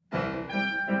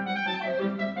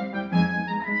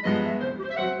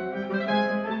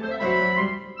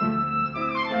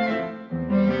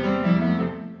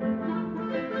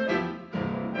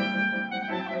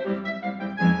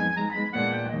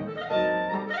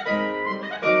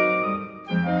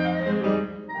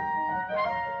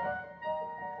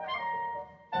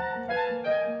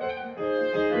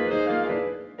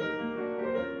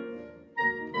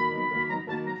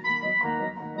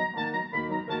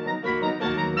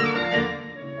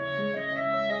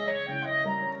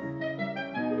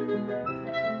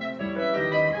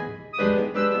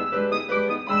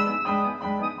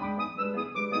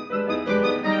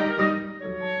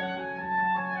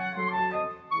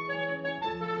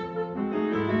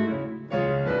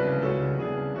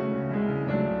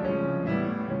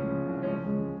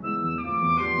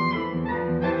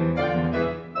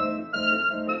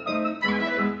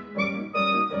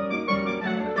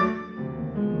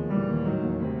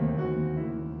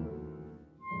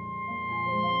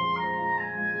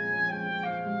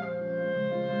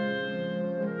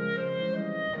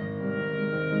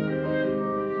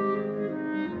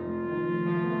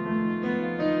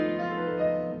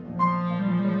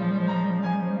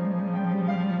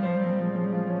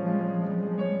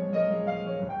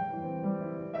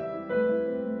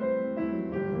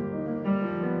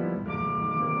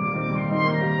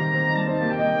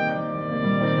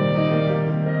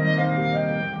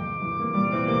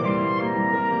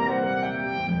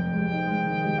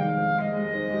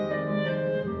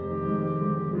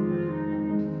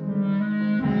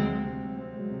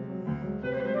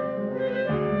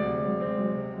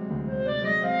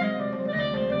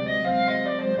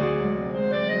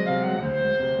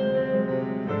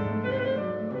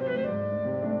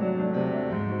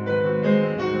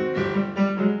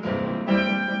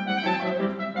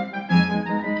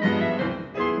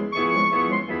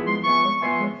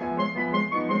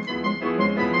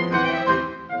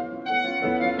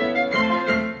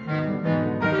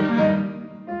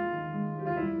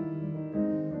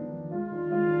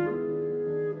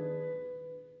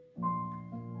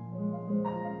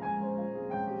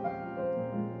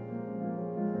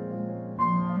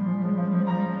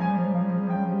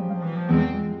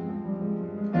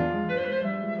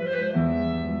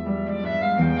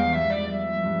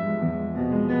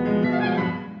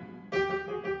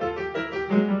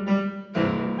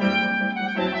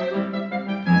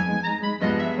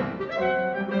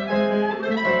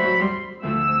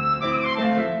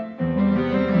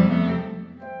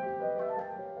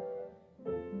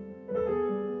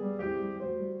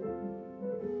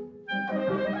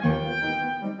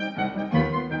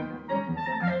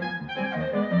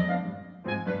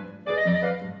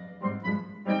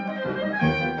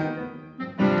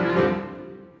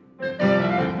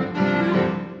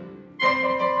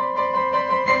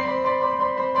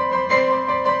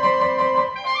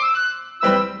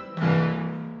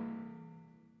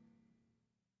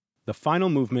 the final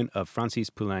movement of Francis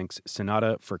Poulenc's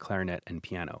Sonata for Clarinet and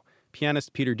Piano.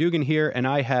 Pianist Peter Dugan here, and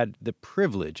I had the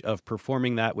privilege of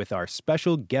performing that with our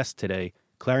special guest today,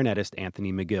 clarinetist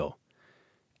Anthony McGill.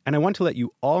 And I want to let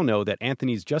you all know that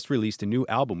Anthony's just released a new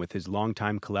album with his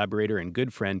longtime collaborator and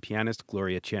good friend, pianist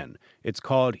Gloria Chen. It's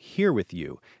called Here With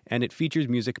You, and it features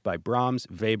music by Brahms,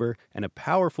 Weber, and a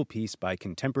powerful piece by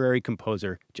contemporary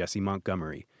composer Jessie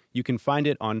Montgomery. You can find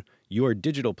it on your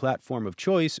digital platform of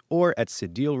choice or at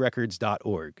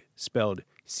cedillerecords.org, spelled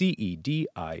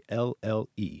Cedille.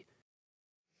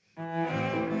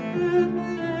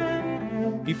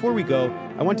 Before we go,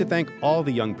 I want to thank all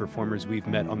the young performers we've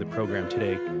met on the program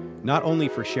today, not only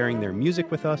for sharing their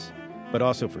music with us, but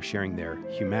also for sharing their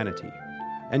humanity.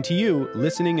 And to you,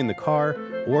 listening in the car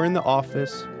or in the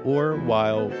office or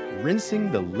while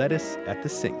rinsing the lettuce at the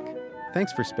sink,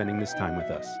 thanks for spending this time with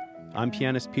us. I'm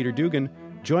pianist Peter Dugan.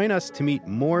 Join us to meet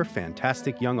more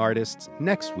fantastic young artists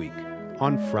next week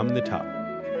on From the Top.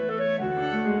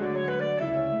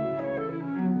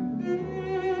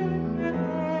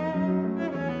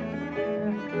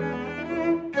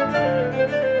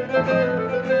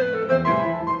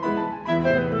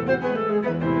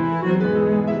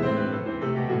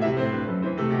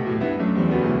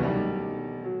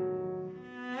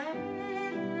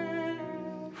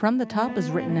 From the Top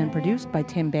is written and produced by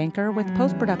Tim Banker with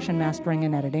post-production mastering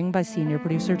and editing by senior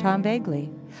producer Tom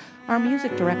Vagley. Our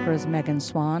music director is Megan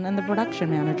Swan and the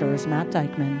production manager is Matt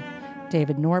Dykman.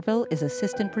 David Norville is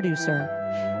assistant producer.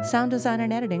 Sound design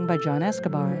and editing by John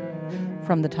Escobar.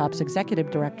 From the Top's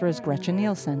executive director is Gretchen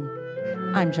Nielsen.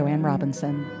 I'm Joanne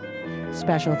Robinson.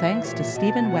 Special thanks to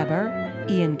Stephen Weber,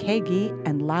 Ian Kagi,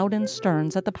 and Loudon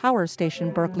Stearns at the Power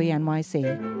Station Berkeley,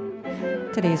 NYC.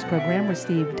 Today's program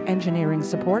received engineering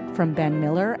support from Ben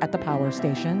Miller at the Power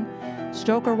Station,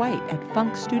 Stoker White at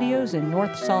Funk Studios in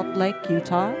North Salt Lake,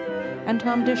 Utah, and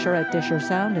Tom Disher at Disher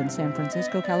Sound in San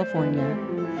Francisco, California.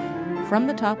 From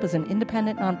the Top is an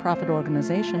independent nonprofit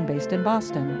organization based in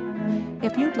Boston.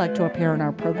 If you'd like to appear in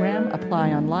our program,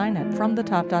 apply online at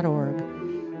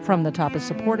fromthetop.org. From the Top is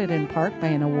supported in part by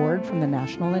an award from the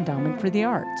National Endowment for the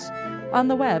Arts, on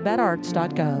the web at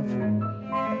arts.gov.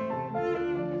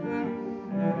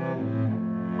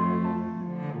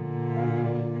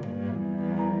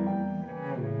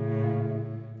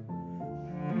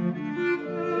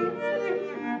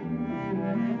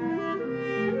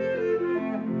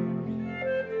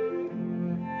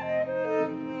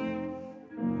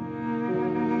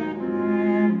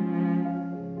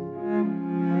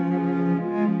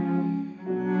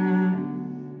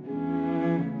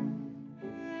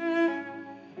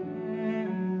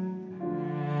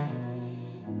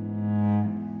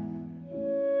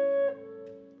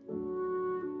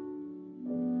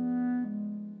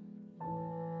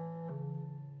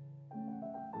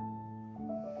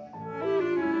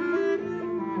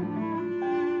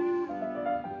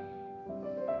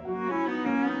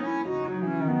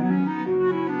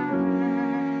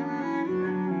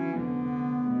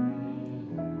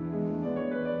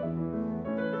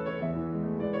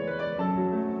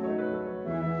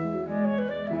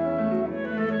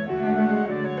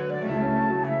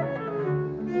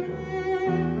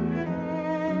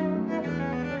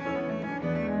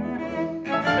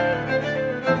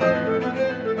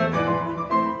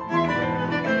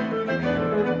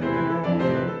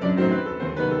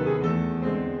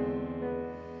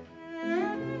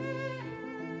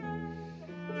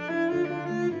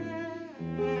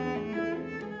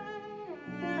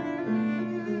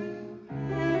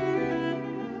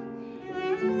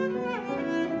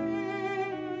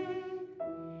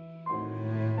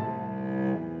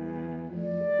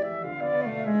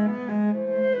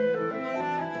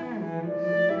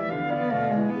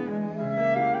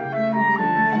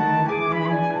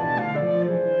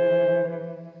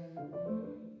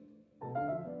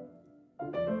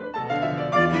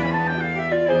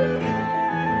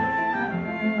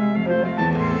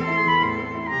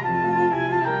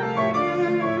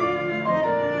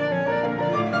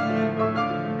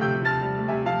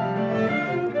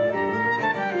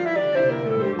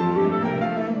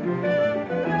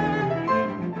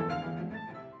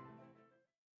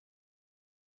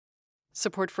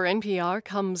 Support for NPR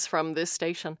comes from this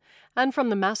station and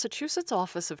from the Massachusetts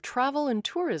Office of Travel and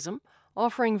Tourism,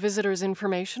 offering visitors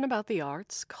information about the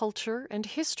arts, culture, and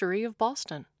history of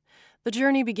Boston. The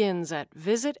journey begins at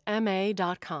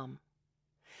visitma.com.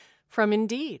 From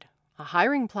Indeed, a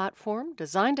hiring platform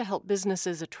designed to help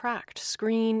businesses attract,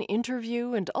 screen,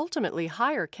 interview, and ultimately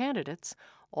hire candidates,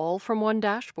 all from one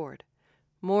dashboard.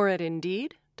 More at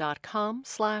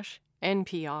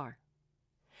Indeed.com/NPR.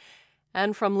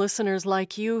 and from listeners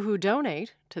like you who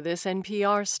donate to this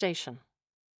NPR station.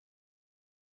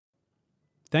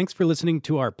 Thanks for listening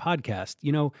to our podcast.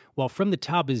 You know, while From the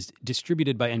Top is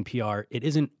distributed by NPR, it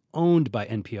isn't owned by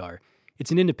NPR.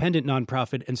 It's an independent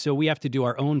nonprofit, and so we have to do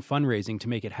our own fundraising to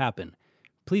make it happen.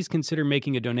 Please consider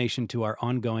making a donation to our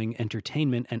ongoing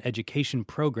entertainment and education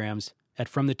programs at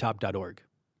fromthetop.org.